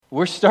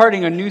We're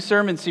starting a new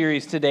sermon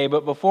series today,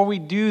 but before we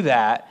do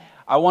that,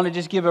 I want to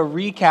just give a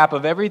recap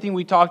of everything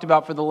we talked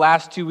about for the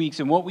last 2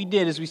 weeks. And what we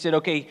did is we said,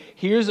 okay,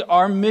 here's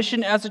our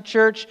mission as a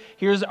church.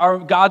 Here's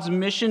God's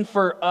mission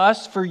for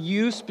us, for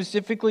you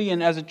specifically,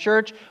 and as a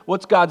church.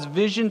 What's God's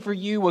vision for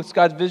you? What's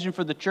God's vision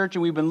for the church?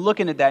 And we've been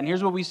looking at that. And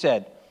here's what we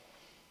said.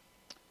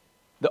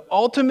 The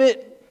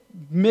ultimate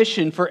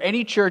mission for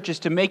any church is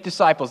to make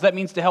disciples. That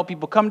means to help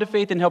people come to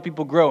faith and help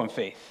people grow in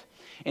faith.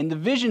 And the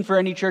vision for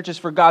any church is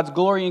for God's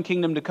glory and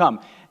kingdom to come.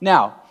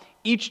 Now,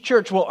 each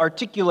church will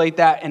articulate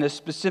that in a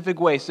specific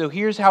way. So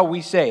here's how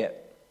we say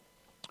it.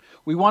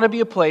 We want to be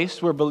a place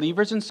where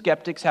believers and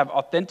skeptics have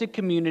authentic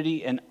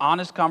community and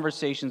honest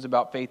conversations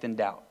about faith and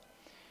doubt.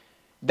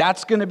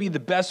 That's going to be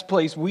the best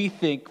place, we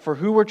think, for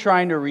who we're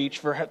trying to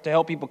reach to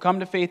help people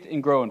come to faith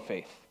and grow in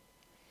faith.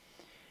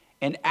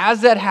 And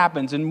as that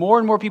happens, and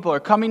more people are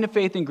coming to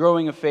faith and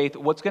growing in faith,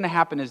 what's going to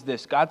happen is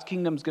this. God's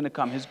kingdom is going to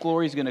come. His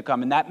glory is going to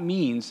come. And that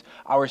means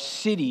our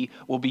city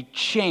will be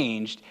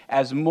changed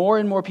as more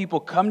and more people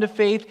come to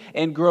faith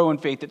and grow in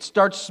faith. It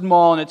starts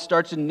small and it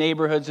starts in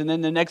neighborhoods. And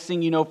then the next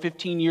thing you know,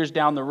 15 years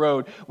down the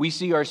road, we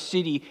see our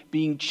city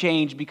being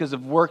changed because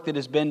of work that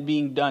has been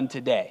being done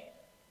today.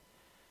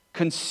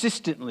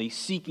 Consistently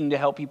seeking to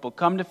help people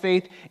come to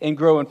faith and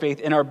grow in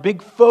faith. And our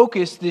big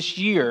focus this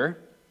year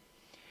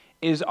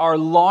is our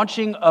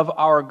launching of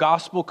our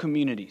gospel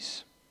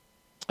communities.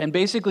 And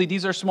basically,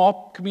 these are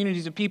small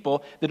communities of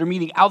people that are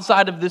meeting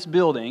outside of this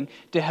building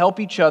to help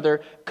each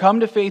other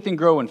come to faith and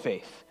grow in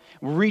faith.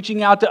 We're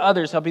reaching out to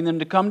others, helping them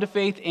to come to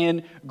faith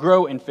and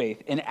grow in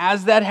faith. And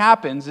as that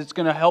happens, it's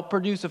going to help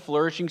produce a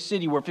flourishing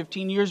city where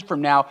 15 years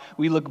from now,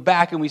 we look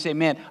back and we say,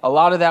 man, a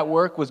lot of that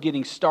work was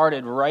getting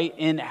started right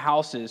in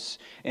houses.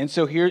 And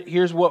so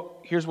here's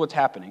what's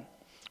happening.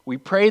 We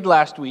prayed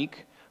last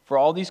week for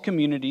all these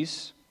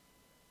communities.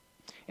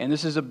 And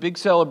this is a big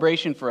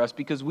celebration for us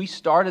because we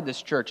started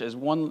this church as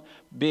one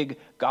big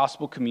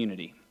gospel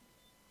community.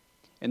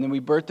 And then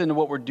we birthed into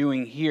what we're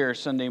doing here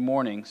Sunday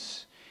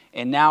mornings.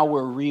 And now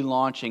we're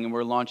relaunching, and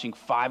we're launching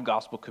 5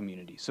 gospel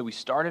communities. So we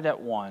started at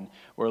 1.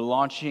 We're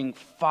launching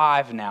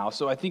 5 now.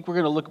 So I think we're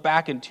going to look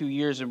back in 2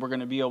 years, and we're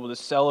going to be able to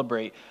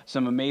celebrate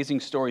some amazing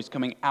stories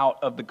coming out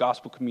of the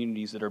gospel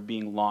communities that are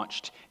being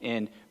launched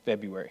in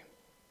February.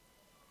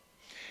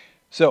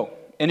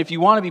 And if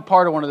you want to be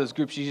part of one of those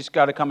groups, you just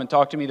got to come and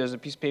talk to me. There's a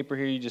piece of paper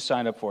here. You just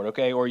sign up for it,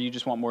 okay? Or you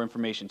just want more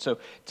information. So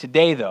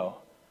today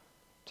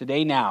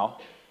now,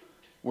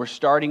 we're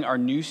starting our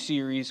new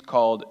series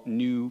called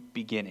New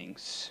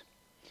Beginnings.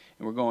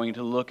 And we're going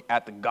to look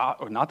at the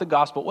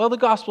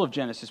gospel of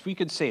Genesis. We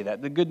could say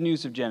that, the good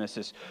news of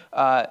Genesis.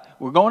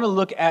 We're going to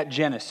look at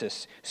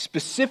Genesis.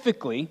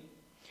 Specifically,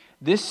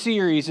 this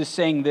series is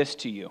saying this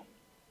to you.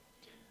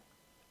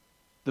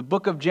 The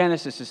book of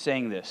Genesis is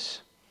saying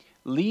this.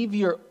 Leave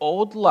your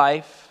old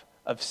life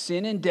of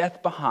sin and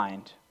death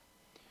behind.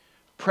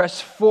 Press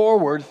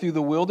forward through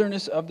the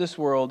wilderness of this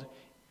world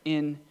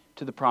into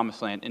the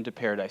promised land, into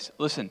paradise.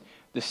 Listen,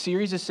 the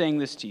series is saying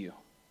this to you.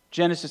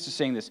 Genesis is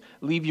saying this.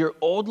 Leave your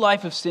old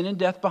life of sin and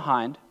death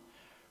behind.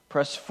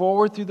 Press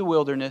forward through the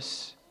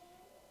wilderness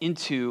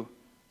into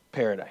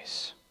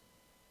paradise.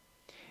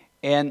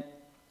 And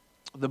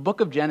the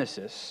book of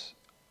Genesis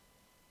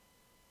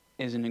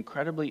is an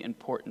incredibly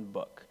important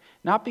book.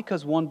 Not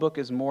because one book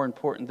is more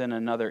important than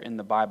another in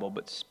the Bible,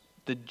 but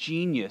the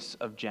genius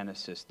of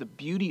Genesis, the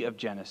beauty of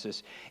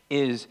Genesis,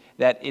 is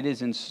that it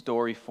is in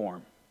story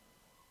form.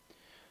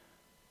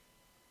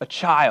 A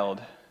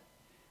child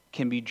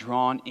can be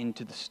drawn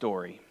into the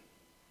story.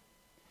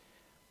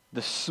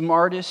 The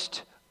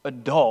smartest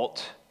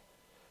adult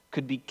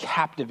could be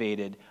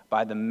captivated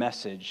by the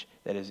message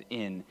that is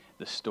in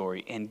the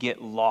story and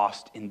get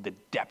lost in the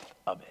depth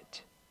of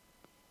it.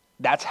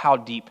 That's how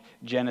deep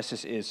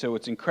Genesis is. So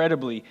it's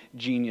incredibly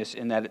genius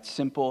in that it's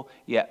simple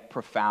yet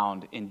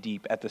profound and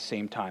deep at the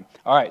same time.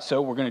 All right,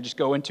 so we're going to just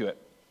go into it.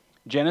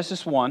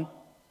 Genesis 1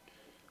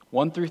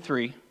 through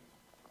 3.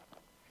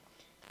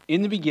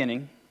 In the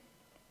beginning,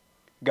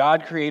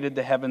 God created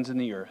the heavens and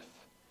the earth.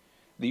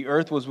 The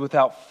earth was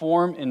without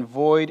form and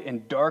void,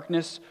 and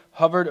darkness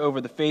hovered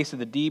over the face of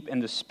the deep,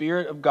 and the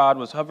Spirit of God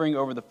was hovering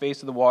over the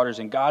face of the waters.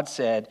 And God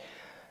said,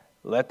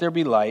 "Let there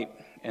be light,"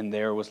 and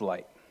there was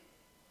light.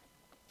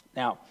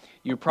 Now,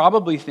 you're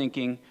probably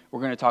thinking we're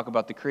going to talk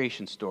about the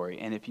creation story,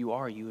 and if you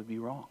are, you would be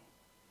wrong.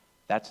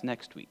 That's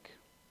next week.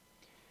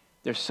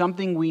 There's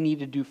something we need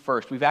to do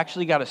first. We've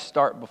actually got to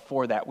start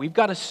before that. We've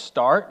got to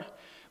start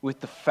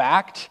with the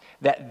fact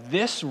that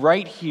this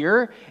right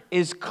here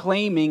is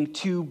claiming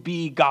to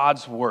be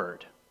God's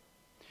word.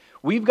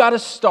 We've got to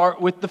start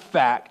with the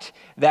fact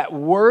that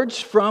words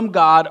from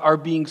God are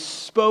being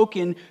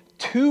spoken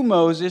to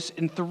Moses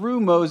and through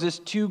Moses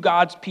to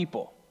God's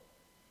people.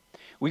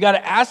 We got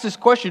to ask this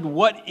question,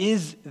 what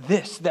is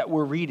this that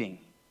we're reading?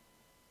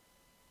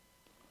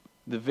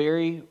 The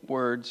very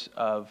words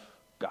of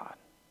God.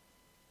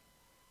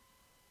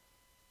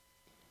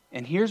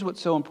 And here's what's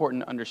so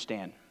important to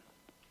understand.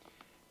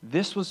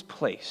 This was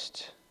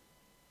placed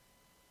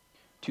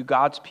to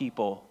God's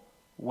people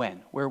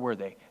when? Where were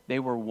they? They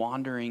were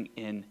wandering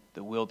in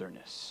the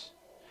wilderness.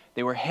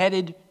 They were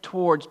headed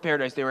towards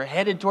paradise. They were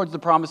headed towards the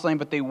promised land,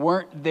 but they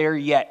weren't there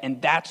yet. And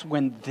that's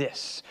when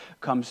this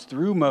comes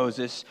through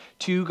Moses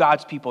to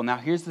God's people. Now,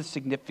 here's the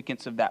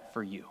significance of that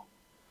for you.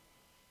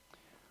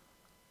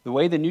 The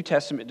way the New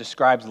Testament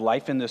describes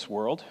life in this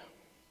world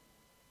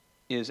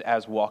is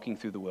as walking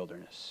through the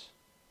wilderness.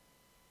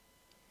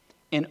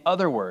 In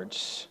other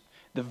words,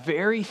 the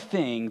very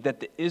thing that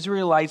the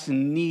Israelites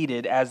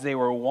needed as they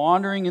were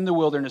wandering in the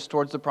wilderness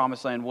towards the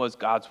promised land was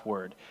God's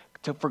word,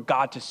 for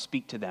God to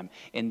speak to them.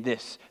 And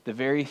this, the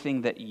very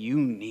thing that you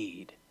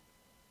need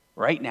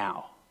right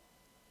now,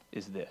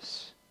 is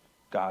this,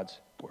 God's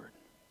word.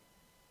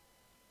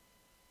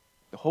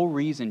 The whole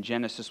reason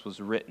Genesis was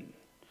written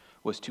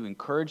was to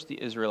encourage the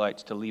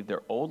Israelites to leave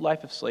their old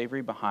life of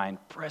slavery behind,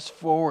 press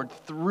forward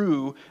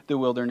through the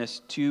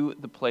wilderness to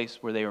the place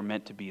where they were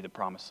meant to be, the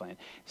promised land.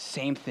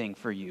 Same thing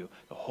for you.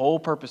 The whole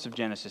purpose of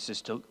Genesis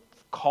is to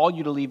call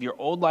you to leave your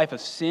old life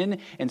of sin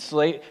and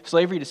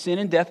slavery to sin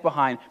and death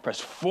behind, press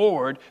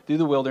forward through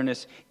the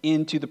wilderness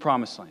into the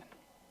promised land.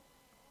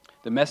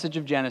 The message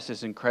of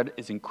Genesis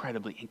is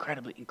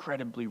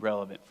incredibly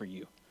relevant for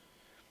you.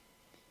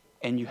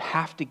 And you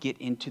have to get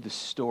into the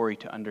story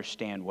to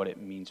understand what it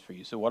means for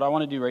you. So what I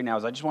want to do right now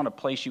is I just want to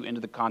place you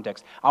into the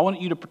context. I want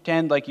you to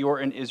pretend like you're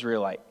an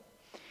Israelite.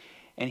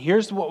 And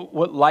here's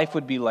what life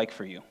would be like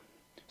for you.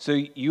 So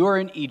you are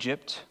in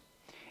Egypt,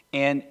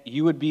 and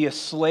you would be a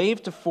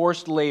slave to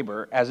forced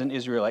labor as an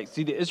Israelite.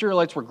 See, the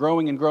Israelites were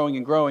growing, and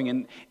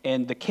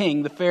the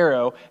king, the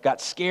Pharaoh,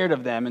 got scared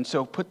of them, and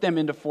so put them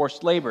into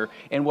forced labor.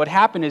 And what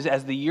happened is,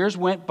 as the years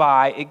went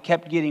by, it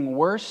kept getting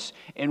worse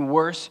and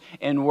worse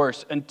and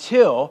worse,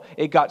 until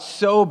it got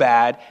so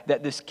bad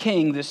that this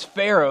king, this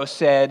Pharaoh,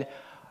 said,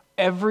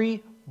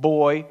 every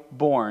boy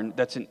born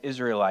that's an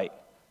Israelite,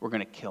 we're going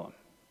to kill him.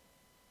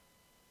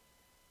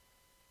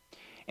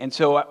 And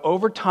so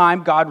over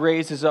time, God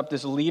raises up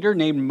this leader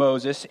named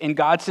Moses, and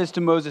God says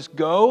to Moses,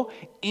 go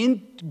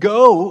and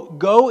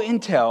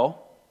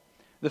tell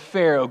the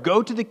Pharaoh,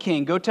 go to the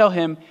king, go tell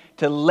him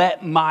to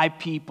let my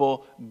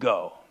people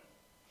go.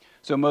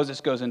 So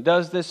Moses goes and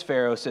does this.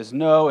 Pharaoh says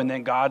no, and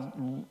then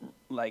God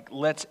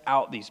lets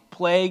out these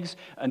plagues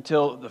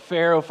until the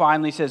Pharaoh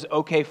finally says,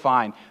 okay,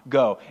 fine,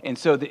 go. And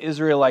so the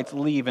Israelites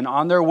leave, and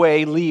on their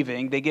way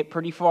leaving, they get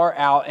pretty far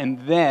out, and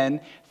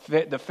then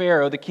the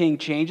Pharaoh, the king,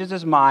 changes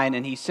his mind,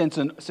 and he sends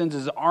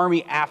his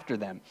army after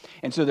them.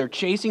 And so they're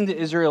chasing the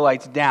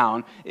Israelites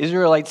down.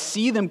 Israelites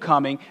see them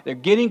coming. They're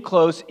getting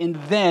close, and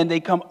then they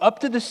come up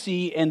to the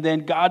sea, and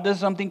then God does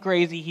something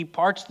crazy. He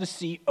parts the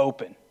sea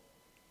open.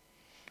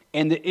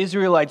 And the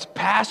Israelites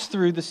pass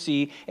through the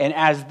sea, and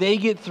as they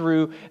get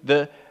through,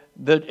 the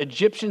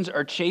Egyptians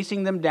are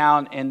chasing them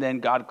down, and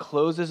then God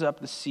closes up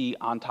the sea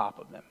on top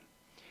of them.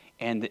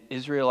 And the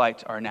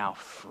Israelites are now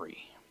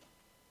free.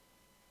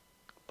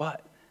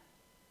 But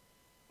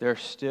they're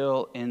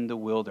still in the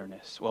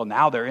wilderness. Well,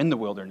 now they're in the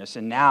wilderness,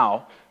 and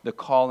now the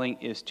calling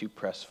is to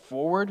press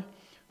forward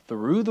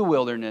through the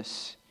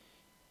wilderness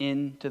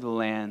into the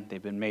land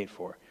they've been made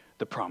for,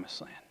 the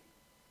promised land.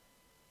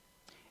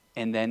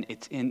 And then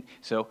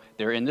so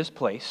they're in this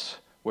place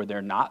where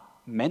they're not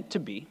meant to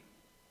be.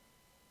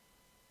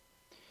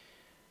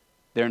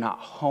 They're not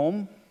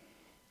home.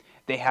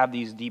 They have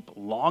these deep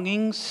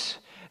longings.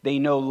 They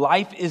know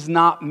life is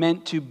not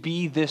meant to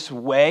be this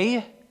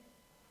way.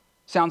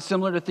 Sounds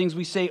similar to things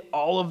we say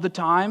all of the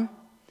time.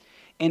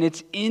 And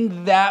it's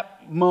in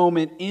that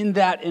moment, in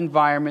that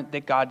environment,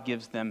 that God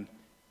gives them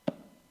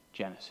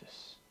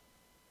Genesis.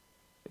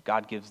 That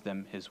God gives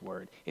them his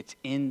word. It's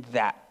in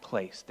that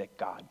place that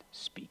God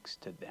speaks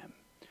to them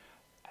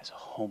as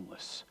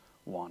homeless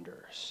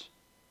wanderers.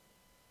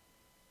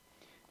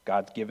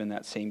 God's given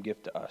that same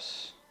gift to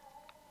us.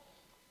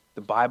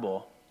 The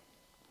Bible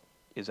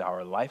is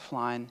our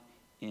lifeline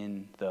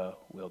in the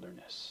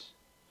wilderness.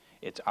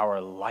 It's our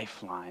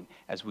lifeline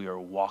as we are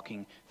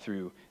walking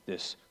through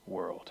this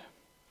world.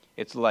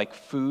 It's like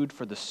food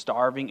for the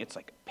starving. It's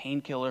like a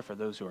painkiller for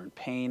those who are in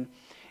pain.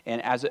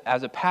 And as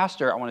a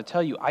pastor, I want to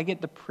tell you, I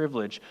get the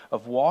privilege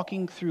of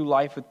walking through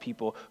life with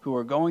people who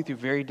are going through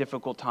very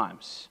difficult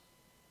times.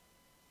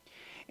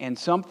 And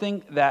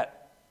something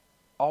that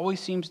always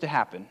seems to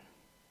happen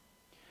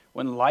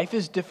when life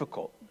is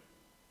difficult,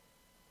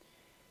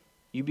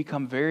 you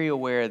become very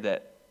aware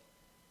that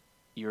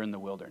you're in the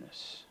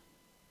wilderness.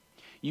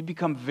 You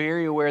become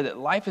very aware that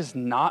life is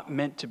not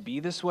meant to be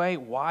this way.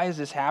 Why is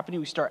this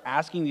happening? We start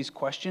asking these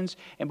questions,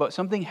 but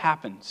something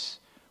happens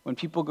when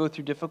people go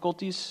through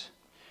difficulties.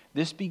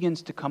 This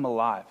begins to come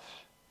alive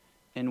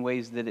in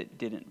ways that it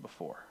didn't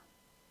before.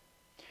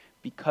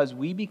 Because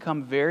we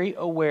become very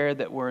aware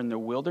that we're in the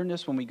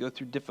wilderness when we go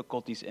through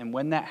difficulties, and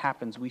when that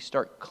happens, we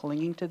start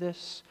clinging to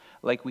this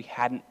like we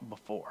hadn't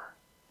before.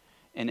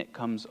 And it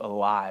comes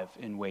alive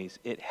in ways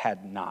it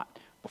had not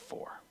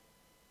before.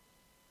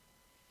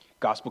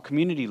 Gospel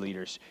community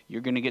leaders,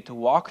 you're going to get to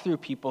walk through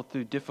people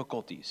through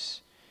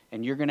difficulties,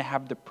 and you're going to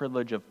have the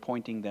privilege of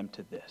pointing them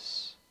to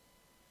this,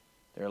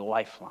 their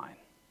lifeline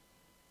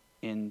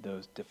in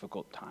those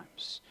difficult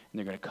times. And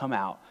they're going to come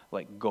out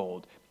like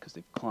gold because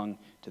they've clung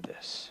to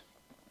this.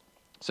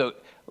 So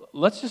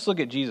let's just look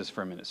at Jesus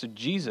for a minute. So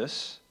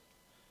Jesus,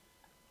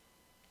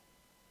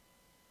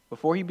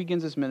 before he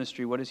begins his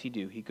ministry, what does he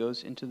do? He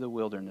goes into the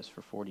wilderness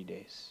for 40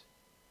 days.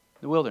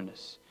 The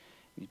wilderness.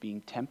 He's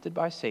being tempted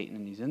by Satan,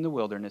 and he's in the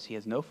wilderness. He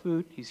has no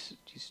food. He's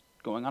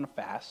going on a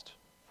fast,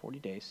 40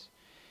 days,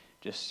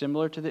 just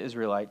similar to the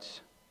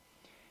Israelites.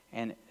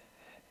 And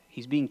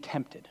he's being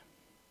tempted.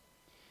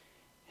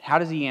 How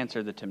does he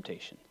answer the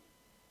temptation?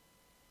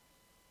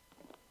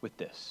 With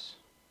this.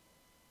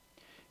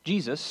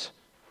 Jesus,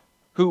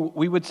 who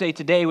we would say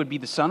today would be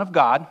the Son of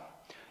God,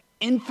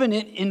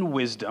 infinite in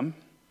wisdom,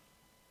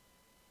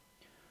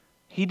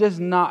 he's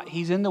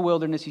in the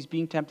wilderness, he's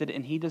being tempted,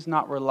 and he does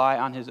not rely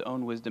on his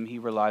own wisdom. He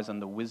relies on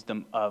the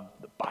wisdom of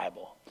the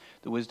Bible,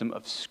 the wisdom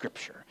of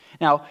Scripture.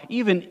 Now,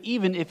 even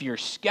if you're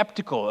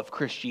skeptical of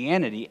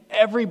Christianity,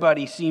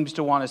 everybody seems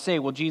to want to say,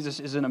 well, Jesus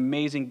is an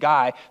amazing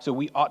guy, so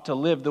we ought to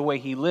live the way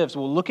he lives.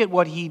 Well, look at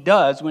what he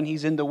does when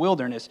he's in the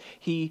wilderness.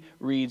 He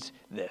reads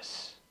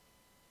this.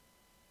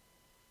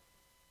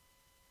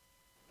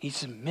 He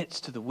submits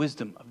to the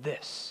wisdom of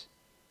this.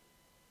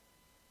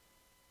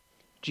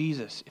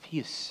 Jesus, if he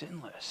is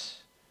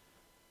sinless,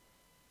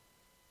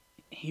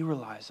 he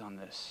relies on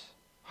this.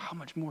 How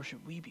much more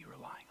should we be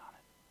relying on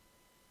it?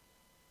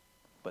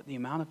 But the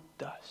amount of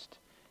dust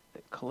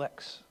that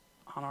collects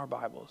on our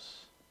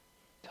Bibles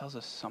tells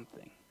us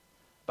something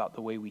about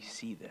the way we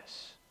see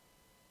this.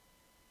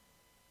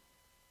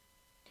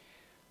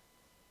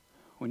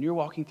 When you're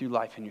walking through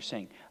life and you're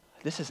saying,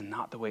 this is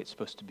not the way it's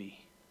supposed to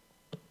be,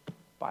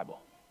 Bible.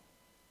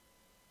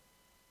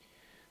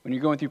 When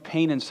you're going through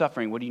pain and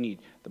suffering, what do you need?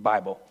 The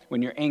Bible.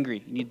 When you're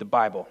angry, you need the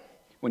Bible.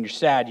 When you're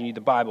sad, you need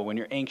the Bible. When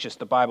you're anxious,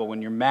 the Bible.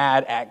 When you're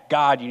mad at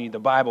God, you need the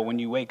Bible. When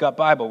you wake up,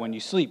 Bible. When you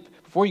sleep,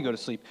 before you go to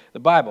sleep, the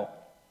Bible.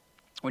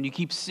 When you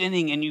keep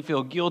sinning and you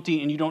feel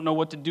guilty and you don't know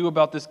what to do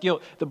about this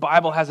guilt, the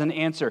Bible has an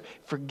answer,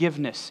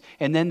 forgiveness.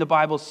 And then the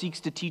Bible seeks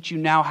to teach you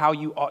now how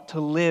you ought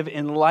to live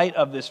in light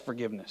of this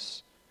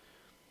forgiveness.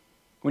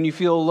 When you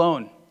feel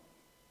alone,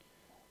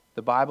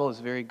 the Bible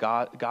is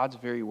God's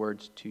very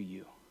words to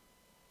you.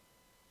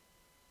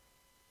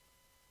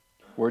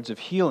 Words of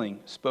healing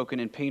spoken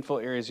in painful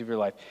areas of your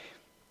life.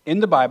 In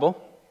the Bible,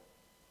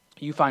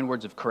 you find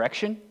words of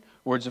correction,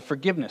 words of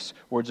forgiveness,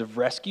 words of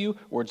rescue,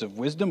 words of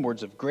wisdom,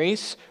 words of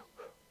grace,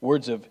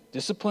 words of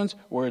disciplines,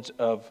 words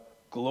of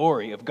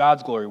glory, of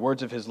God's glory,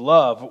 words of his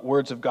love,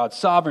 words of God's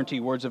sovereignty,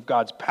 words of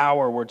God's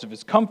power, words of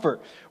his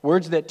comfort,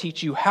 words that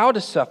teach you how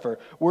to suffer,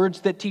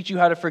 words that teach you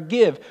how to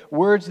forgive,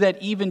 words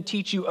that even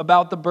teach you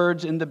about the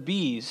birds and the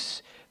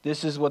bees.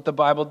 This is what the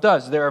Bible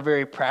does. There are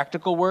very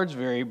practical words,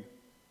 very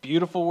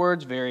beautiful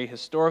words, very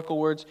historical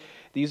words.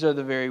 These are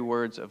the very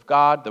words of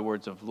God, the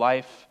words of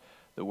life,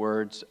 the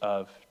words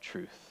of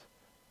truth.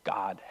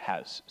 God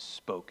has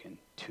spoken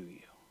to you.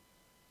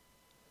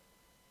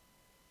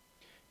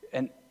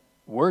 And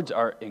words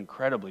are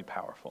incredibly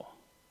powerful.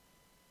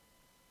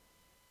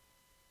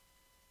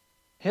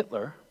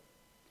 Hitler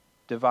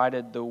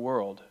divided the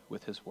world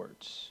with his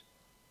words.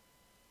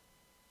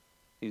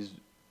 He's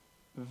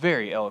a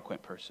very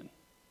eloquent person,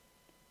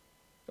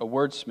 a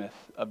wordsmith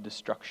of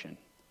destruction.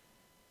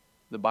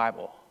 The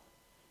Bible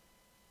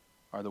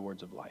are the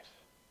words of life.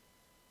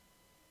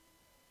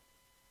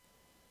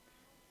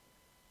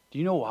 Do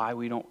you know why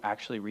we don't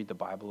actually read the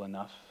Bible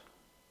enough?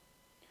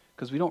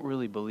 Because we don't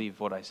really believe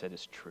what I said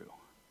is true.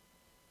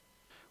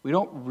 We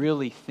don't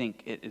really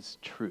think it is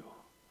true.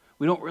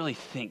 We don't really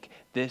think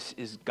this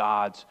is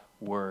God's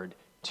word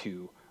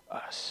to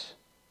us.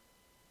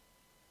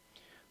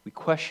 We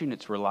question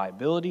its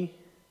reliability.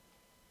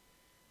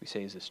 We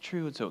say, is this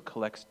true? And so it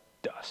collects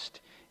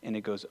dust. And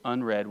it goes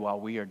unread while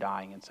we are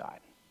dying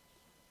inside.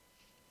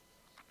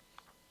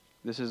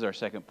 This is our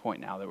second point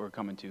now that we're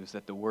coming to, is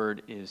that the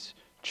word is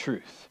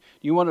truth.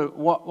 You want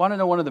to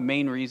know one of the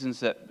main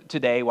reasons that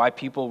today why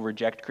people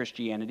reject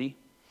Christianity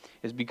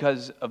is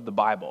because of the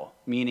Bible,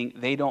 meaning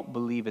they don't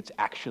believe it's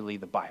actually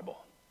the Bible.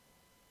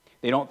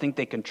 They don't think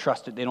they can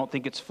trust it. They don't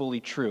think it's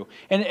fully true.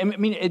 And I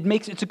mean,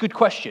 it's a good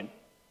question.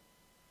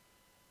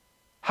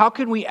 How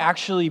can we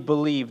actually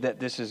believe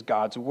that this is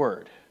God's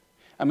word?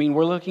 I mean,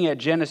 we're looking at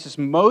Genesis.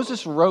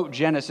 Moses wrote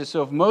Genesis.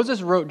 So if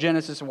Moses wrote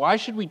Genesis, why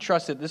should we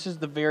trust it? This is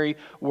the very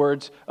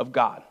words of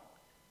God.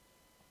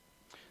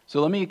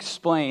 So let me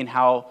explain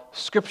how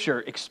Scripture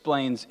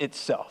explains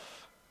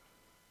itself.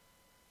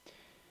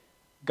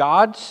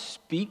 God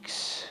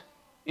speaks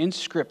in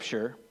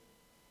Scripture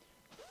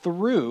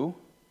through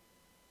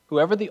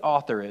whoever the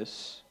author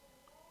is,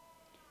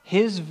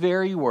 his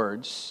very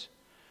words,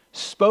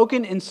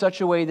 spoken in such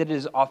a way that it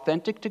is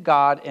authentic to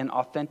God and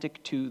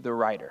authentic to the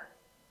writer.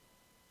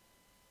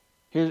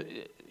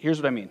 Here's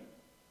what I mean.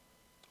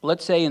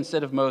 Let's say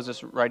instead of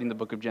Moses writing the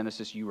book of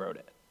Genesis, you wrote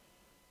it.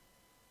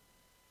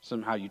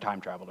 Somehow you time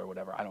traveled or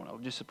whatever. I don't know.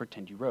 Just to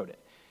pretend you wrote it.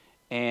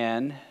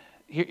 And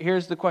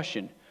here's the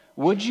question.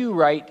 Would you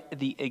write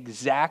the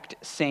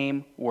exact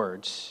same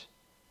words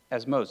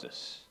as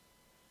Moses?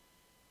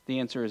 The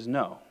answer is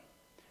no.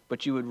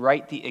 But you would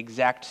write the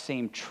exact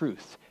same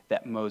truth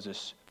that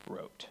Moses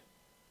wrote.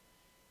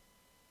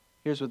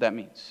 Here's what that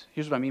means.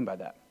 Here's what I mean by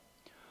that.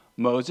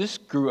 Moses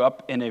grew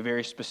up in a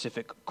very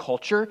specific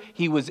culture.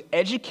 He was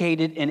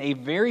educated in a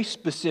very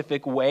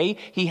specific way.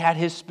 He had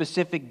his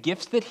specific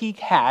gifts that he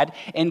had,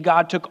 and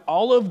God took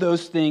all of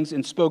those things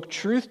and spoke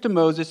truth to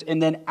Moses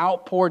and then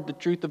outpoured the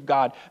truth of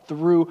God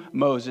through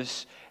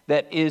Moses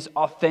that is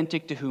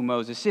authentic to who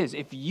Moses is.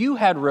 If you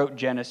had wrote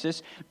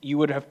Genesis, you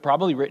would have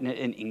probably written it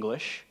in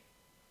English.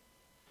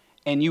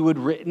 And you would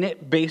written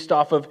it based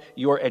off of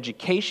your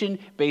education,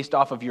 based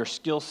off of your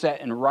skill set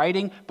in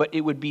writing, but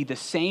it would be the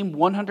same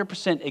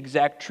 100%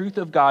 exact truth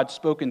of God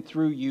spoken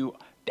through you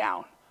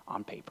down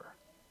on paper.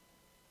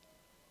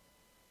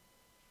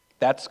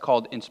 That's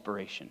called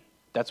inspiration.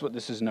 That's what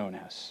this is known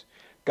as.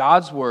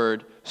 God's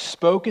word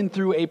spoken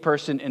through a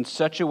person in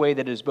such a way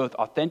that is both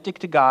authentic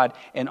to God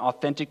and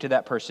authentic to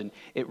that person.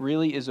 It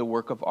really is a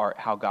work of art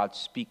how God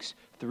speaks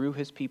through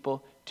his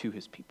people to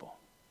his people.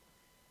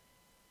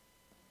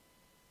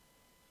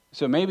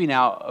 So maybe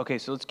now, okay,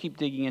 so let's keep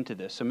digging into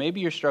this. So maybe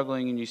you're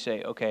struggling and you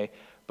say, okay,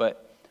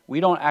 but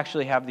we don't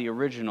actually have the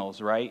originals,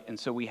 right? And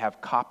so we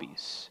have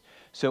copies.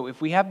 So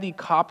if we have the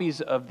copies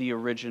of the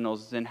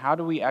originals, then how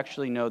do we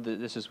actually know that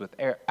this is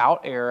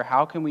without error?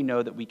 How can we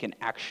know that we can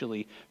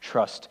actually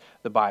trust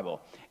the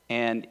Bible?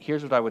 And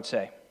here's what I would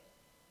say.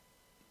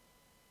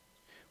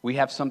 We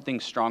have something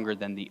stronger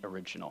than the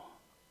original.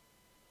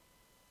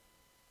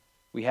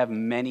 We have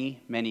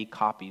many, many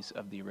copies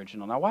of the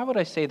original. Now, why would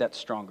I say that's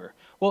stronger?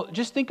 Well,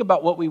 just think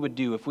about what we would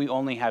do if we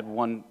only had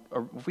one,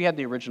 or if we had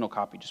the original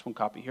copy, just one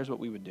copy. Here's what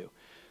we would do.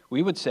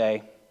 We would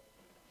say,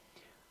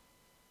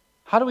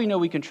 how do we know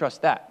we can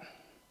trust that?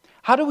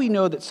 How do we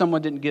know that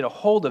someone didn't get a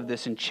hold of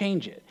this and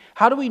change it?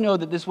 How do we know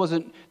that this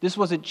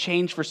wasn't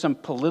changed for some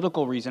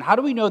political reason? How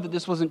do we know that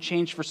this wasn't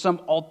changed for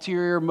some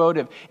ulterior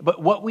motive?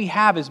 But what we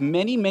have is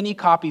many, many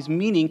copies,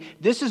 meaning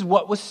this is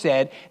what was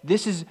said.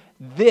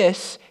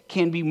 This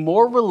can be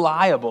more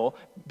reliable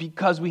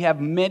because we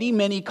have many,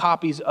 many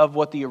copies of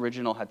what the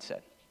original had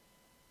said.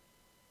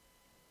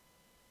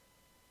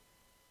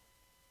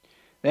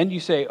 Then you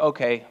say,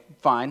 okay,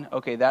 fine,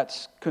 okay,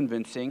 that's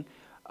convincing.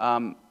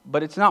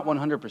 But it's not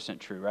 100%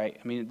 true, right?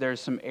 I mean,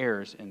 there's some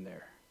errors in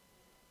there,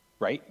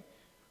 right?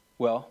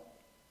 Well,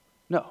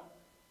 no.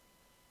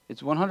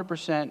 It's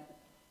 100%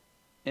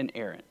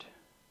 inerrant.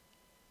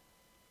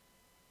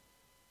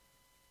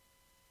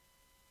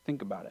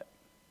 Think about it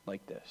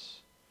like this.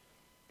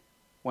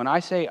 When I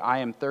say I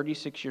am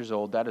 36 years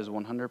old, that is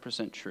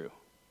 100% true.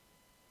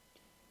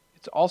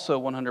 It's also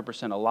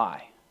 100% a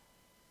lie.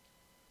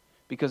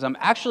 Because I'm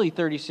actually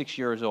 36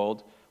 years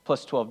old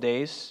plus 12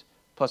 days,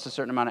 plus a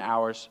certain amount of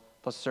hours,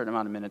 plus a certain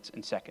amount of minutes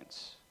and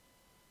seconds.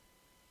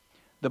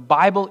 The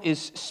Bible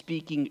is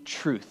speaking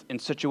truth in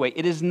such a way.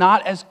 It is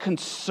not as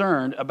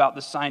concerned about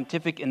the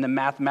scientific and the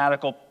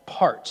mathematical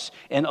parts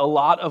and a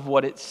lot of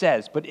what it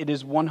says, but it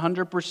is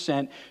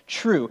 100%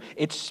 true.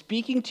 It's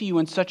speaking to you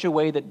in such a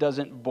way that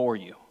doesn't bore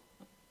you.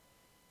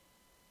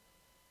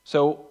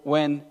 So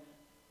when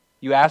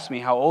you ask me,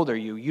 how old are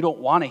you? You don't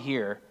want to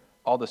hear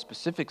all the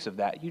specifics of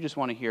that. You just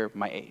want to hear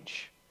my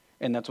age.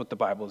 And that's what the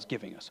Bible is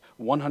giving us.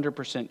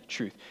 100%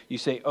 truth. You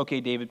say,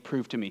 okay, David,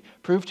 prove to me.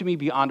 Prove to me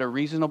beyond a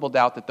reasonable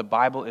doubt that the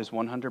Bible is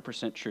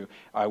 100% true.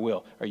 I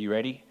will. Are you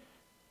ready?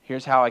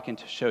 Here's how I can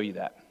show you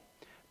that.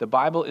 The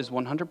Bible is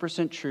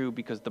 100% true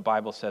because the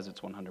Bible says it's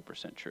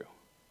 100% true.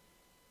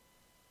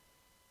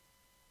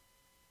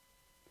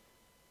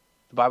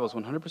 The Bible is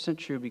 100%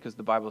 true because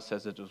the Bible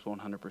says it was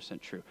 100%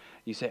 true.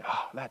 You say,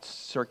 oh, that's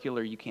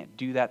circular. You can't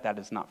do that. That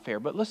is not fair.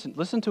 But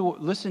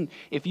listen.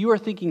 If you are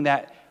thinking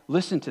that,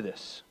 listen to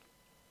this.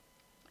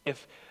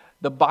 If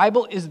the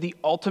Bible is the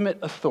ultimate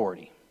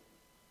authority,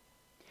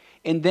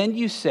 and then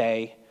you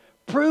say,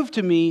 prove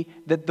to me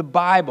that the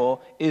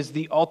Bible is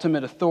the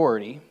ultimate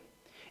authority,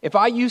 if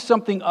I use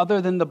something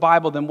other than the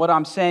Bible, then what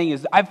I'm saying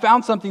is I've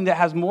found something that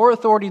has more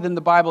authority than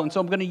the Bible, and so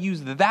I'm going to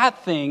use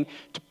that thing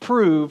to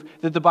prove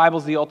that the Bible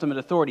is the ultimate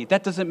authority.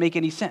 That doesn't make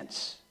any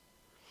sense.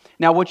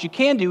 Now, what you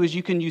can do is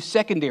you can use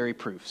secondary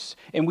proofs,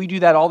 and we do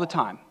that all the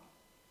time.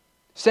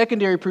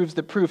 Secondary proofs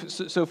that prove,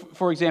 so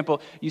for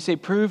example, you say,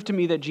 prove to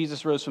me that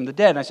Jesus rose from the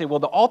dead. And I say, well,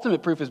 the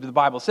ultimate proof is the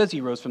Bible says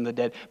he rose from the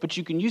dead, but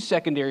you can use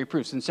secondary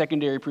proofs, and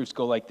secondary proofs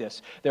go like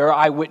this. There are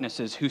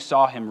eyewitnesses who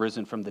saw him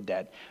risen from the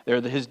dead. There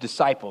are his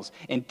disciples,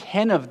 and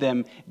 10 of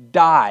them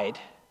died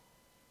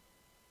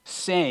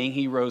saying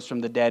he rose from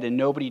the dead, and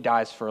nobody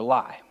dies for a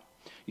lie.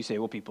 You say,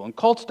 well, people in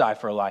cults die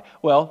for a lie.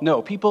 Well,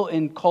 no, people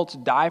in cults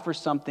die for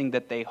something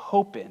that they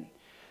hope in.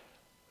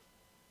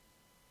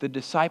 The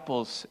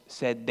disciples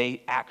said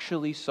they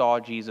actually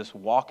saw Jesus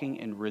walking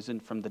and risen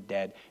from the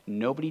dead.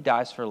 Nobody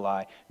dies for a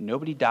lie.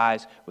 Nobody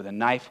dies with a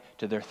knife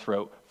to their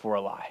throat for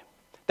a lie.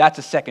 That's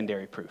a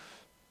secondary proof.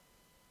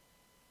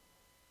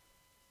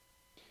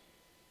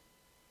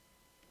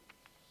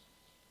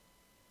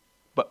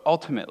 But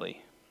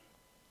ultimately,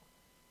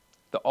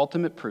 the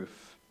ultimate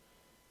proof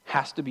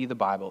has to be the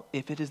Bible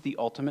if it is the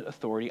ultimate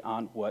authority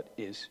on what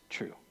is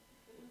true.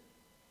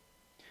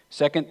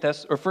 1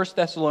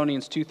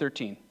 Thessalonians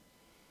 2:13.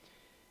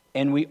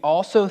 And we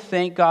also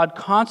thank God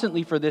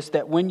constantly for this,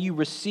 that when you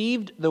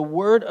received the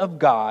word of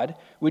God,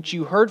 which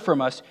you heard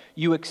from us,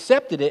 you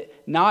accepted it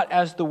not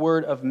as the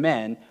word of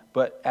men,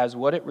 but as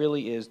what it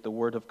really is, the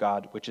word of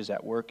God, which is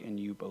at work in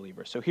you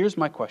believers. So here's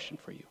my question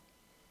for you.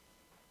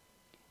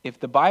 If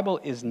the Bible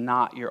is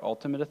not your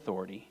ultimate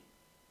authority,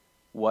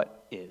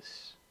 what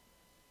is?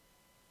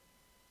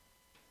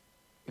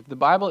 If the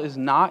Bible is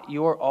not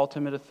your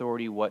ultimate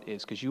authority, what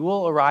is? Because you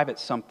will arrive at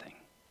something.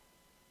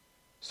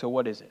 So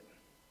what is it?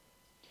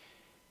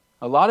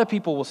 A lot of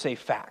people will say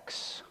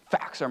facts.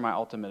 Facts are my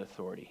ultimate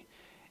authority.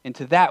 And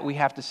to that we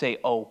have to say,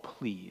 oh,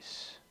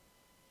 please.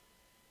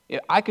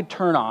 I could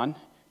turn on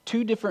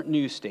 2 different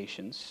news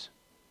stations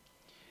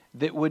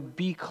that would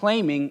be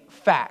claiming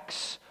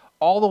facts,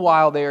 all the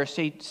while they are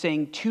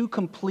saying 2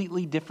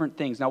 completely different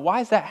things. Now,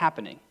 why is that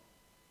happening?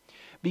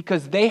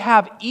 Because they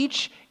have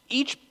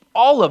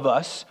all of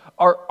us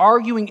are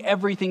arguing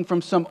everything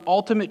from some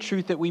ultimate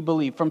truth that we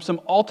believe, from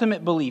some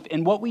ultimate belief.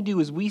 And what we do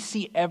is we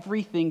see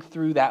everything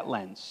through that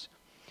lens.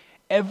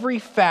 Every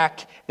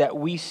fact that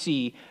we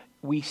see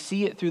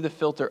it through the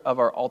filter of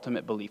our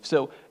ultimate belief.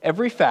 So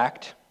every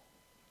facts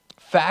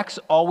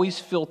always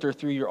filter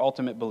through your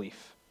ultimate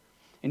belief.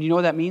 And you know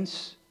what that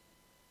means?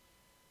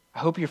 I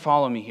hope you're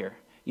following me here.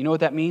 You know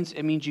what that means?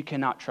 It means you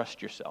cannot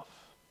trust yourself.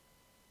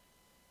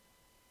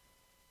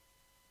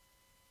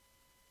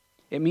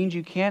 It means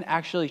you can't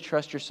actually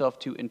trust yourself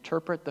to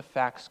interpret the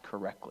facts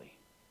correctly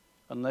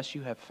unless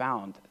you have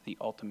found the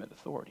ultimate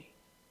authority.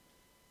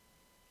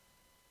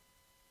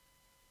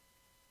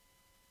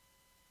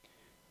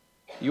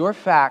 Your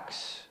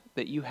facts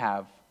that you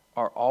have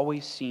are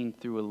always seen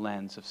through a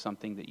lens of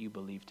something that you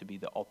believe to be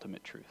the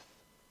ultimate truth.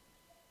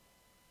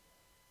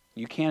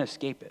 You can't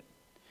escape it.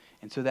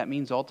 And so that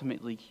means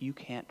ultimately you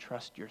can't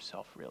trust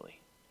yourself really.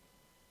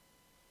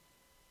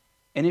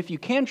 And if you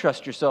can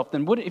trust yourself,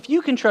 then if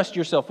you can trust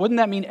yourself, wouldn't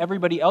that mean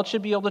everybody else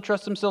should be able to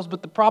trust themselves?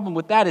 But the problem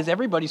with that is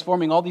everybody's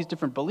forming all these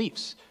different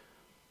beliefs.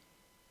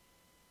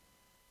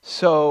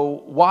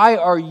 So why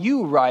are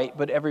you right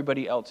but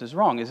everybody else is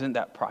wrong? Isn't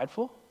that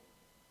prideful?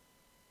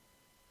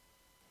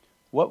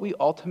 What we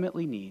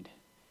ultimately need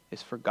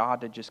is for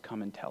God to just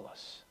come and tell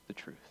us the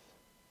truth.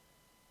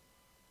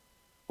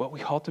 What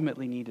we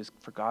ultimately need is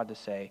for God to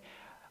say,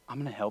 I'm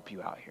going to help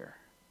you out here.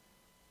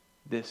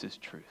 This is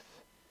truth.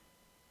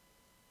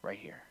 Right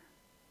here.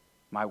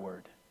 My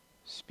word,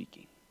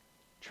 speaking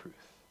truth.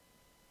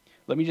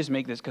 Let me just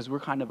make this, because we're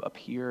kind of up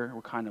here,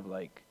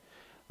 let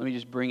me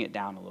just bring it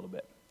down a little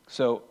bit.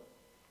 So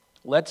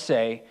let's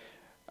say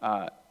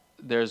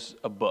there's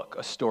a book,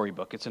 a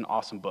storybook. It's an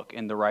awesome book,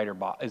 and the writer,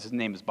 his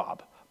name is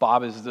Bob.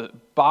 Bob is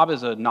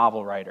a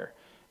novel writer,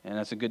 and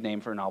that's a good name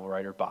for a novel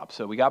writer, Bob.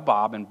 So we got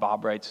Bob, and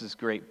Bob writes this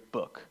great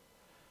book.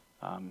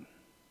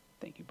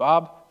 Thank you,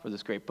 Bob, for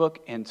this great book.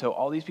 And so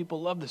all these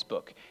people love this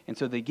book. And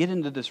so they get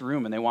into this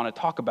room and they want to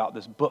talk about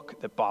this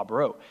book that Bob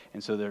wrote.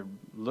 And so they're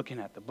looking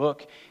at the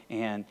book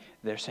and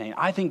they're saying,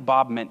 I think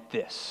Bob meant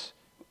this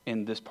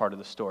in this part of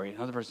the story.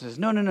 Another person says,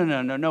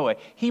 no way.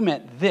 He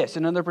meant this.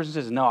 And another person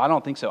says, no, I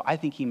don't think so. I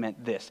think he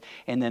meant this.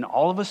 And then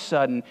all of a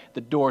sudden,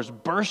 the doors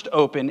burst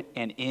open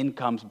and in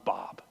comes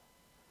Bob.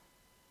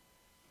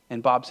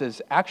 And Bob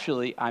says,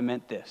 actually, I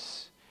meant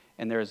this.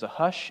 And there's a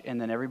hush,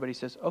 and then everybody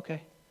says,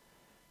 okay.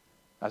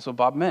 That's what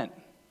Bob meant.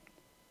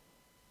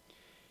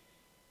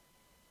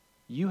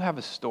 You have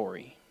a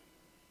story.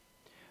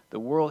 The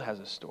world has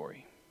a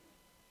story.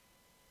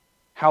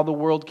 How the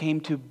world came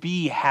to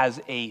be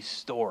has a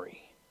story.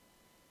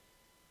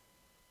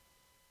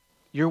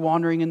 You're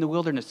wandering in the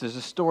wilderness. There's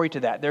a story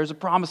to that. There's a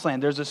promised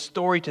land. There's a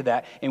story to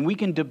that. And we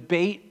can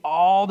debate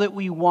all that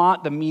we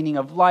want, the meaning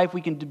of life.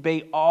 We can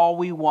debate all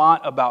we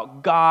want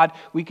about God.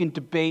 We can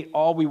debate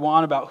all we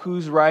want about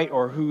who's right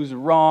or who's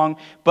wrong.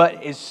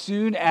 But as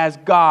soon as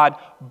God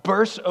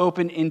bursts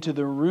open into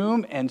the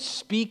room and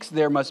speaks,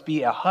 there must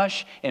be a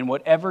hush. And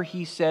whatever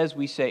he says,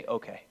 we say,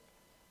 okay.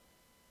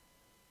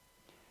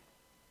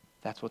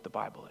 That's what the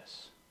Bible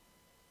is.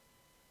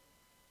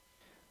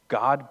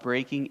 God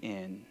breaking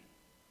in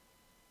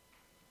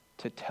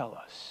to tell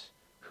us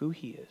who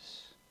he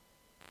is,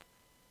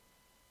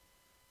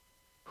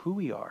 who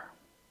we are,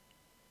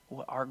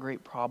 what our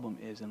great problem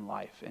is in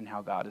life, and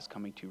how God is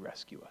coming to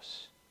rescue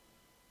us.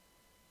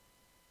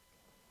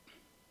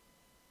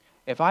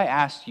 If I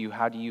asked you,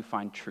 how do you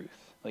find truth?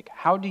 Like,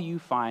 how do you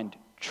find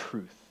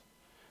truth?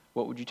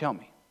 What would you tell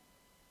me?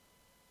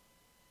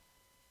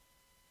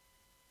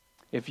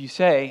 If you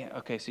say,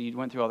 okay, so you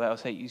went through all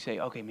that, you say,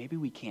 okay, maybe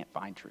we can't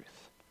find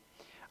truth.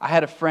 I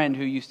had a friend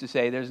who used to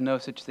say, there's no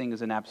such thing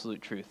as an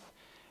absolute truth.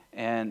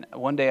 And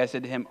one day I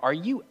said to him, are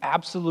you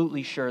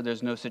absolutely sure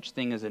there's no such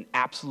thing as an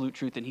absolute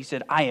truth? And he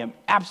said, I am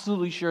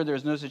absolutely sure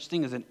there's no such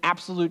thing as an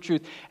absolute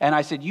truth. And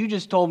I said, you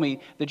just told me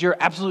that you're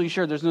absolutely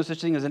sure there's no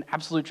such thing as an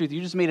absolute truth. You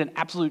just made an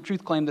absolute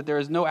truth claim that there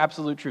is no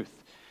absolute truth.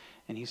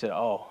 And he said,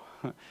 oh.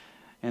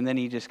 And then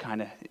he just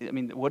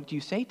what do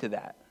you say to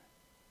that?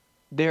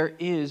 There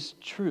is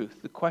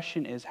truth. The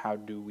question is, how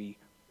do we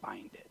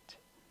find it?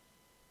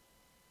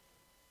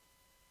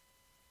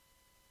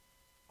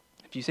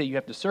 If you say you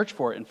have to search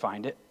for it and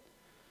find it,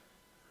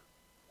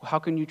 how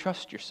can you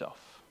trust yourself?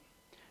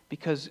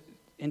 Because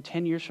in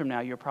 10 years from now,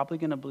 you're probably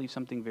going to believe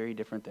something very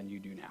different than you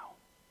do now.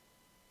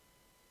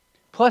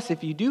 Plus,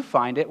 if you do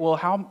find it, well,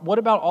 what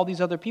about all these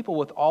other people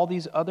with all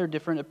these other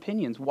different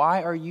opinions?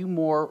 Why are you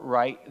more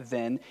right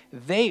than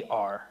they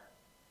are?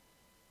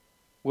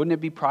 Wouldn't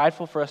it be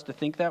prideful for us to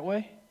think that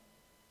way?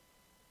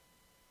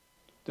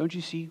 Don't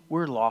you see?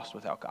 We're lost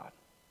without God.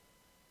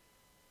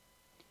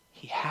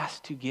 He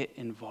has to get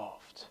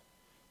involved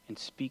and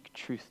speak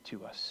truth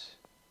to us.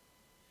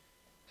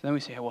 So then we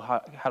say, well,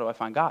 how do I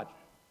find God?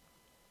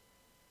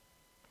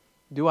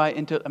 Do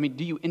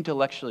you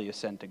intellectually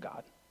ascend to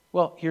God?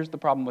 Well, here's the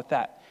problem with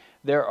that.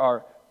 There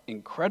are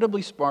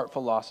incredibly smart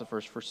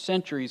philosophers for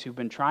centuries who've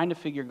been trying to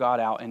figure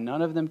God out, and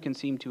none of them can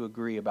seem to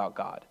agree about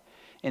God.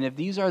 And if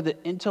these are the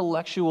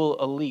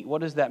intellectual elite, what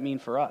does that mean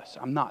for us?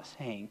 I'm not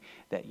saying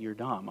that you're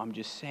dumb. I'm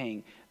just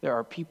saying there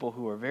are people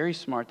who are very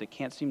smart that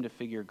can't seem to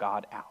figure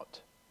God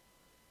out.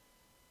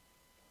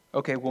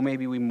 Okay, well,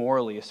 maybe we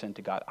morally ascend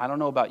to God. I don't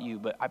know about you,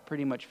 but I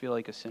pretty much feel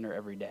like a sinner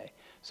every day.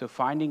 So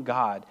finding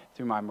God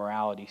through my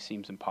morality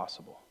seems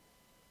impossible.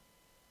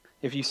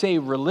 If you say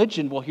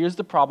religion, well, here's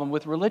the problem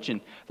with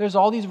religion. There's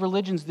all these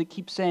religions that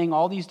keep saying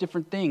all these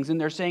different things, and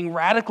they're saying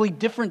radically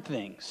different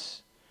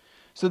things.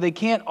 So they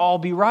can't all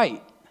be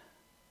right.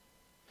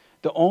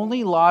 The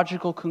only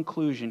logical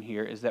conclusion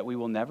here is that we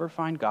will never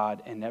find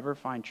God and never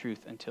find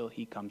truth until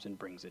He comes and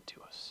brings it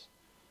to us.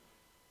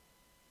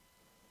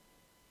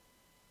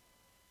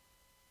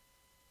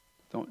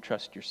 Don't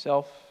trust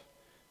yourself.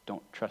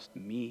 Don't trust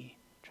me.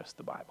 Trust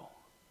the Bible.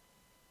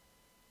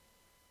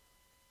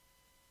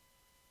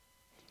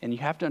 And you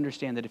have to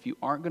understand that if you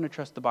aren't going to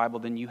trust the Bible,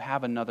 then you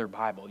have another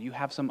Bible. You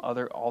have some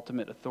other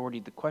ultimate authority.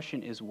 The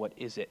question is, what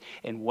is it?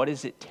 And what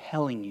is it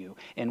telling you?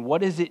 And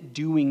what is it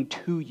doing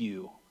to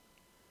you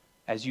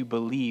as you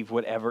believe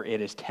whatever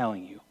it is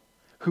telling you?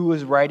 Who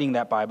is writing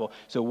that Bible?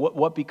 So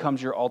what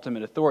becomes your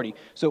ultimate authority?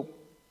 So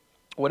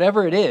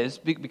whatever it is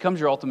becomes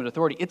your ultimate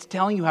authority. It's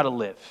telling you how to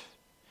live.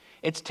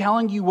 It's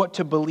telling you what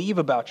to believe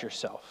about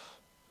yourself.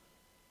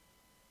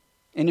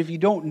 And if you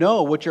don't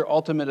know what your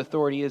ultimate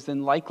authority is,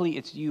 then likely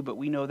it's you, but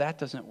we know that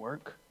doesn't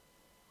work.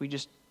 We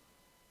just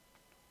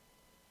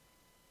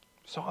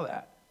saw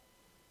that.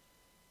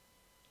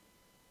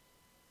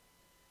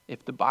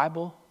 If the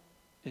Bible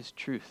is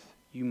truth,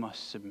 you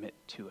must submit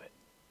to it.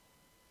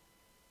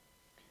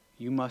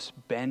 You must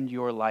bend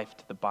your life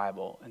to the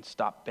Bible and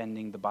stop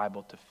bending the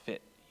Bible to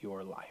fit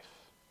your life.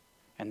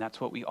 And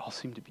that's what we all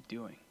seem to be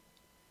doing.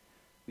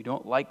 We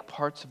don't like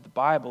parts of the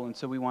Bible, and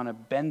so we want to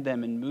bend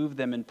them and move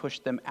them and push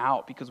them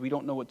out because we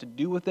don't know what to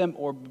do with them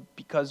or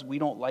because we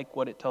don't like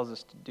what it tells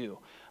us to do.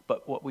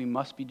 But what we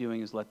must be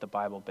doing is let the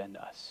Bible bend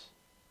us.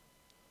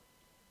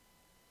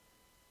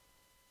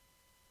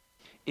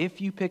 If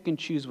you pick and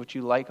choose what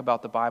you like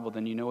about the Bible,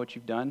 then you know what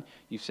you've done.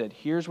 You've said,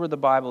 here's where the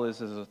Bible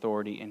is as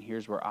authority, and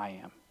here's where I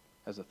am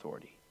as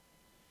authority.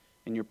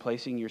 And you're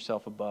placing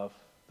yourself above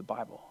the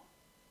Bible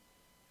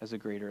as a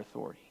greater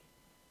authority.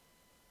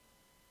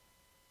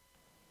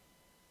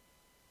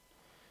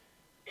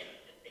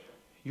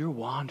 You're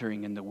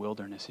wandering in the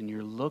wilderness and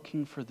you're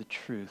looking for the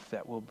truth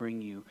that will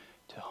bring you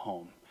to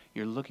home.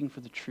 You're looking for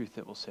the truth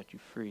that will set you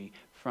free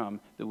from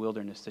the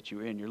wilderness that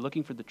you're in. You're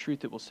looking for the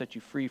truth that will set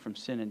you free from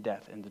sin and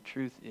death. And the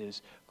truth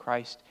is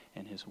Christ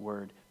and His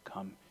Word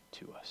come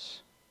to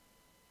us.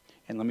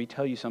 And let me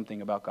tell you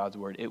something about God's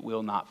Word. It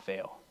will not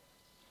fail.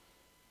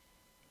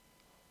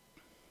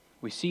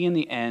 We see in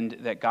the end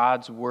that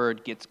God's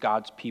Word gets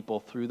God's people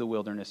through the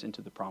wilderness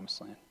into the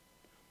promised land.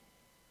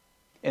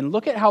 And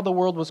look at how the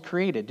world was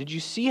created. Did you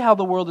see how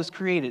the world is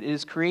created? It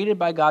is created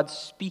by God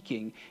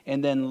speaking,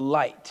 and then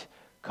light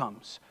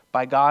comes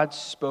by God's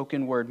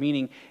spoken word,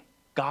 meaning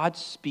God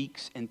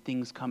speaks and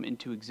things come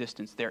into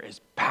existence. There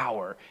is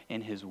power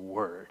in His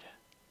word.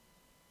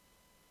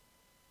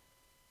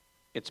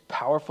 It's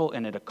powerful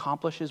and it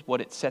accomplishes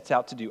what it sets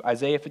out to do.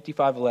 Isaiah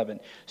 55:11.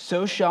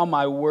 So shall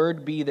my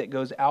word be that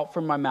goes out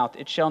from my mouth.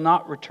 It shall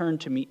not return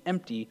to me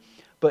empty,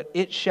 but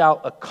it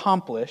shall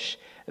accomplish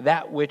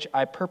that which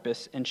I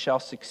purpose and shall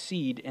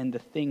succeed in the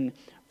thing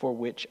for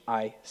which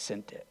I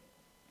sent it.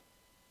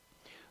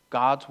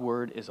 God's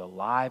word is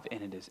alive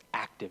and it is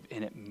active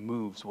and it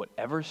moves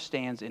whatever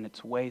stands in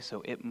its way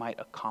so it might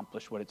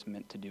accomplish what it's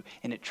meant to do.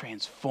 And it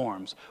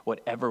transforms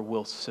whatever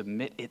will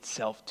submit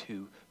itself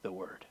to the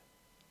word.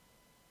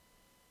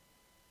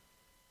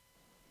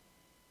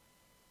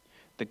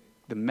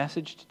 The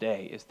message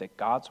today is that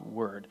God's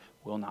word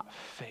will not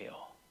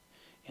fail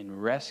in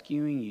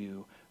rescuing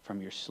you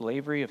from your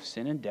slavery of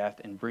sin and death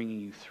and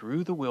bringing you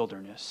through the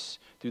wilderness,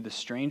 through the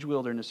strange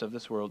wilderness of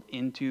this world,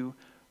 into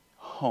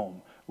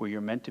home where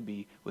you're meant to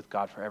be with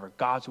God forever.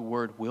 God's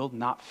word will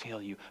not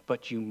fail you,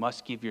 but you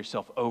must give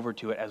yourself over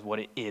to it as what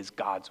it is,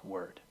 God's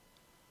word.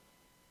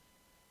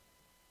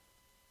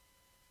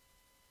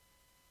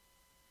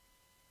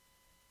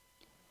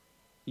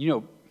 You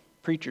know,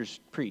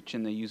 preachers preach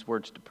and they use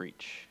words to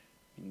preach.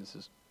 I mean, this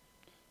is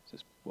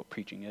what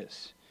preaching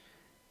is.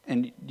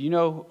 And do you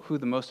know who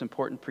the most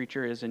important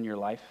preacher is in your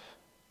life?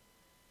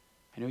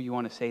 I know you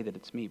want to say that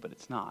it's me, but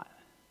it's not.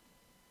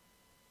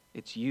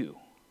 It's you.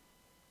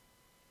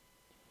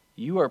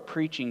 You are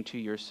preaching to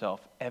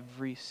yourself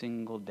every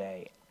single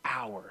day,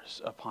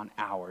 hours upon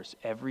hours,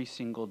 every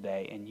single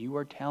day, and you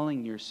are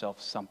telling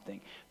yourself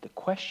something. The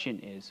question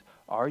is,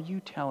 are you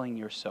telling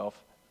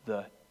yourself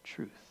the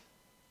truth?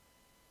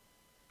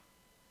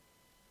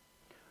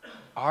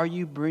 Are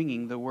you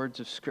bringing the words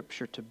of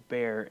Scripture to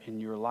bear in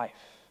your life?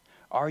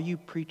 Are you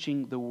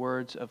preaching the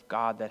words of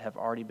God that have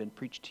already been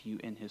preached to you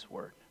in His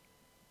Word?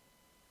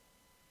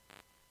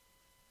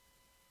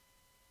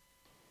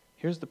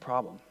 Here's the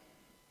problem.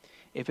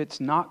 If it's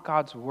not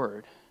God's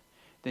Word,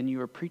 then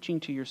you are preaching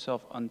to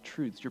yourself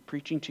untruths. You're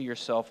preaching to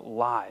yourself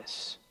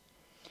lies.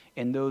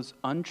 And those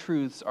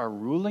untruths are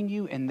ruling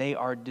you and they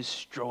are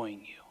destroying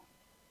you.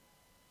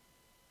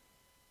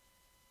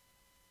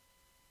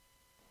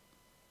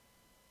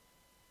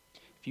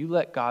 If you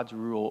let God's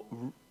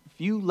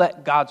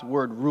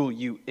word rule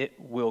you, it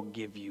will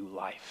give you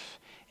life.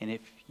 And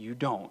if you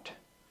don't,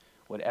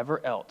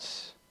 whatever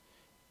else,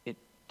 it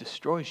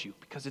destroys you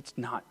because it's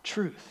not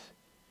truth.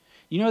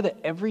 You know that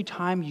every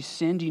time you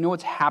sin, do you know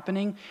what's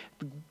happening?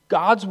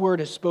 God's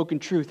word has spoken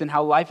truth and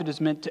how life is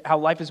meant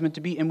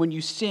to be. And when you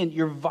sin,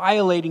 you're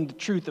violating the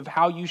truth of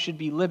how you should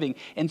be living.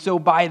 And so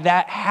by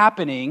that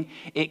happening,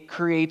 it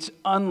creates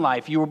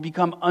unlife. You will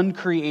become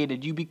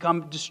uncreated. You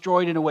become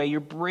destroyed in a way. You're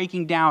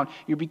breaking down.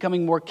 You're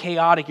becoming more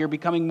chaotic. You're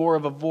becoming more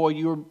of a void.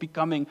 You're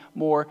becoming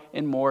more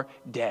and more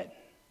dead.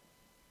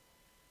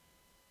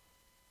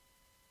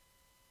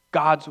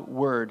 God's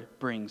word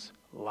brings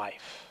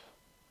life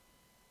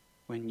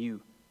when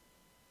you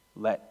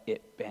let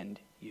it bend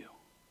you.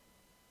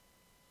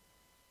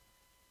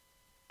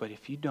 But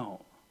if you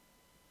don't,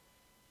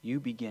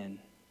 you begin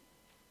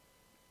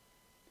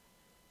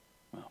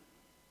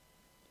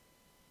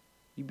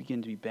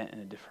to be bent in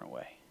a different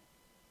way.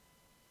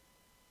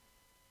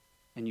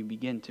 And you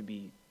begin to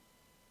be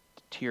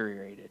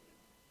deteriorated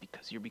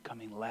because you're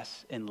becoming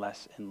less and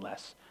less and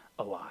less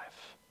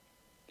alive.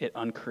 It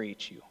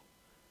uncreates you.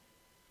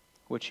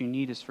 What you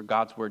need is for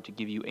God's word to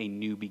give you a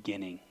new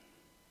beginning.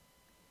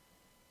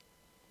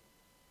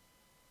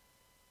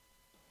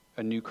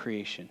 A new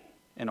creation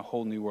and a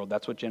whole new world.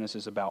 That's what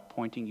Genesis is about,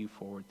 pointing you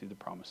forward through the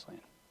promised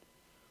land.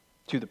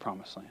 To the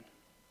promised land.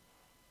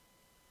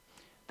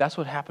 That's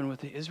what happened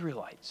with the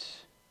Israelites.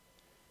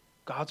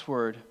 God's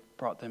word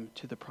brought them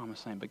to the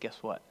promised land. But guess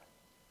what?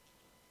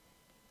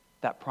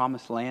 That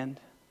promised land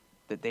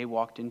that they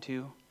walked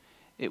into,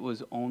 it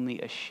was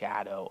only a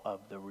shadow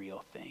of the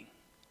real thing.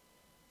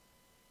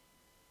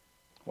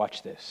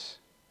 Watch this.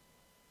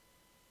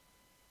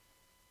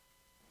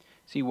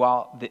 See,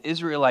 while the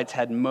Israelites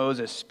had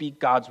Moses speak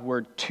God's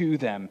word to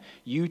them,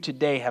 you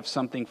today have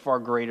something far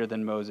greater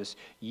than Moses.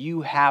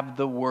 You have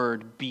the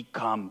word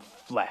become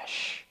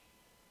flesh.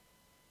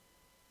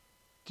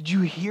 Did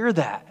you hear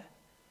that?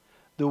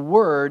 The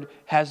word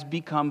has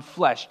become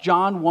flesh.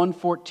 John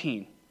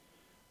 1:14.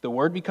 The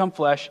word become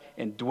flesh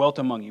and dwelt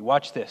among you.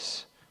 Watch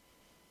this.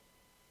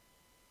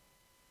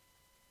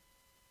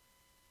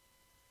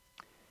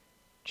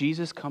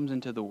 Jesus comes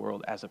into the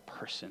world as a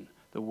person.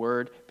 The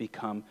word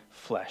become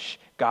flesh.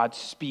 God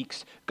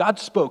speaks. God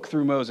spoke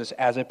through Moses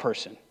as a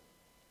person.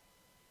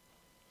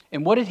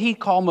 And what did he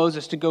call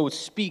Moses to go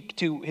speak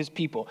to his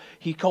people?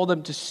 He called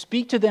them to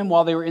speak to them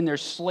while they were in their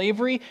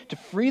slavery, to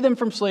free them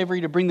from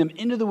slavery, to bring them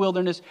into the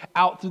wilderness,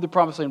 out through the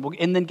promised land.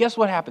 And then guess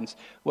what happens?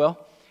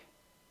 Well,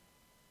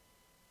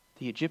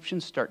 the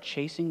Egyptians start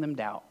chasing them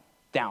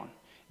down.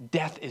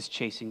 Death is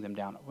chasing them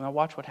down. Now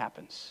watch what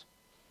happens.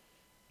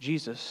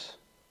 Jesus,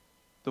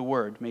 the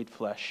Word made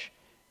flesh,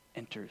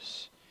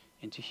 enters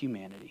into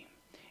humanity.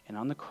 And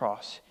on the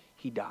cross,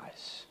 he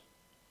dies.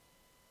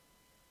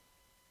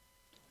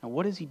 Now,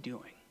 what is he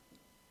doing?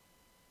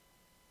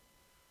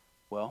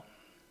 Well,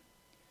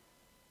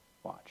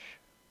 watch.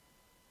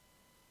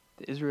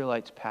 The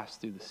Israelites pass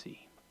through the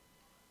sea.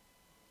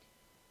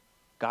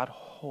 God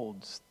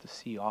holds the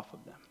sea off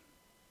of them.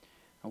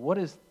 Now, what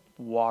does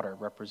water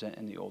represent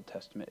in the Old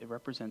Testament? It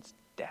represents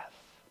death.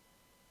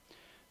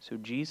 So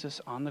Jesus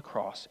on the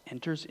cross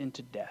enters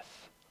into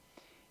death,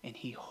 and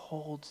he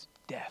holds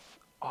death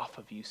off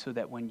of you so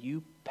that when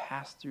you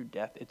pass through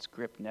death, its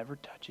grip never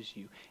touches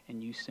you,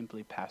 and you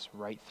simply pass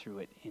right through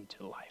it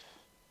into life.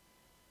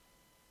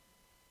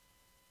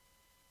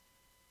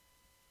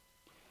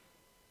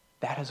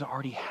 That has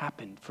already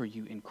happened for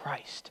you in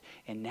Christ,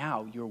 and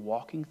now you're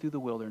walking through the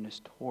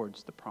wilderness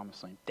towards the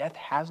promised land. Death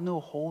has no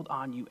hold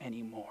on you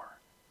anymore.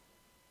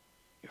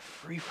 You're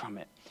free from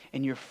it,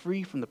 and you're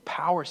free from the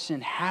power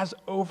sin has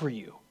over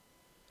you.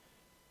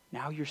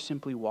 Now you're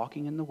simply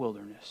walking in the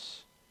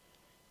wilderness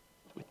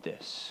with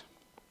this,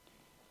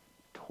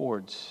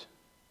 towards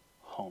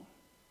home.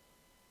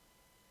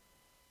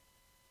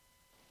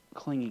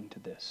 Clinging to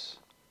this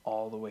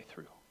all the way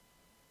through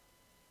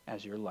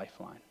as your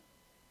lifeline.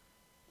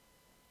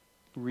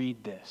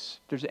 Read this.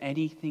 If there's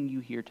anything you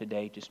hear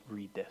today, just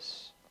read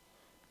this.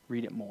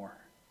 Read it more.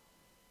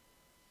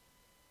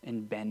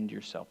 And bend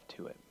yourself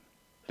to it.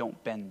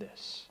 Don't bend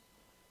this.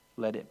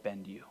 Let it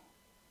bend you.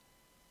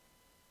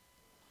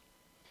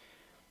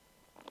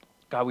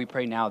 God, we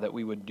pray now that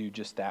we would do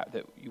just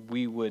that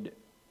we would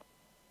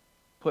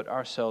put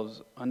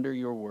ourselves under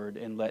your word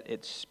and let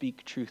it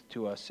speak truth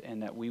to us,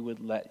 and that we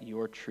would let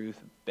your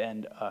truth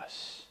bend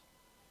us.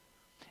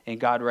 And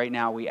God, right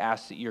now we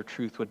ask that your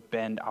truth would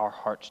bend our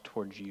hearts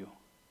towards you,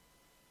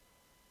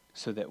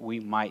 so that we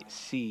might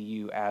see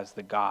you as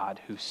the God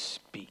who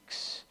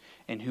speaks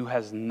and who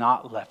has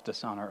not left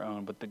us on our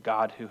own, but the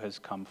God who has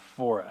come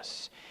for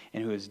us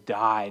and who has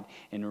died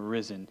and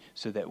risen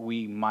so that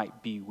we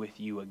might be with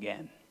you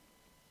again.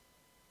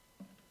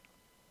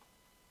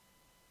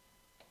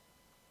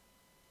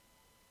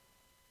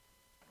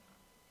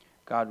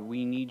 God,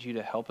 we need you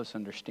to help us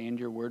understand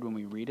your word when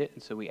we read it,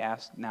 and so we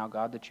ask now,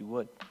 God, that you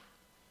would.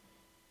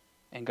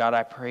 And God,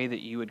 I pray that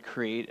you would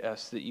create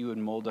us, that you would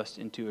mold us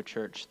into a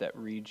church that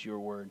reads your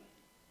word.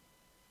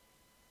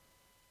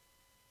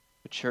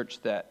 A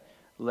church that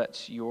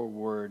lets your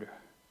word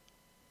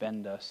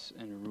bend us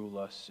and rule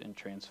us and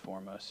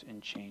transform us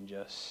and change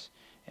us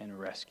and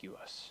rescue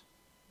us.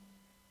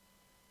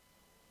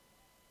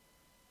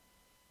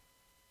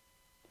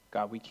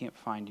 God, we can't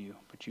find you,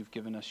 but you've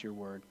given us your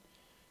word,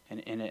 and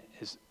in it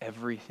is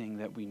everything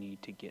that we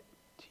need to get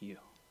to you.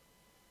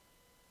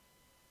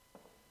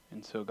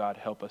 And so, God,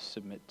 help us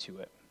submit to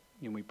it.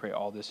 And we pray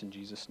all this in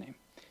Jesus' name.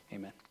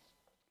 Amen.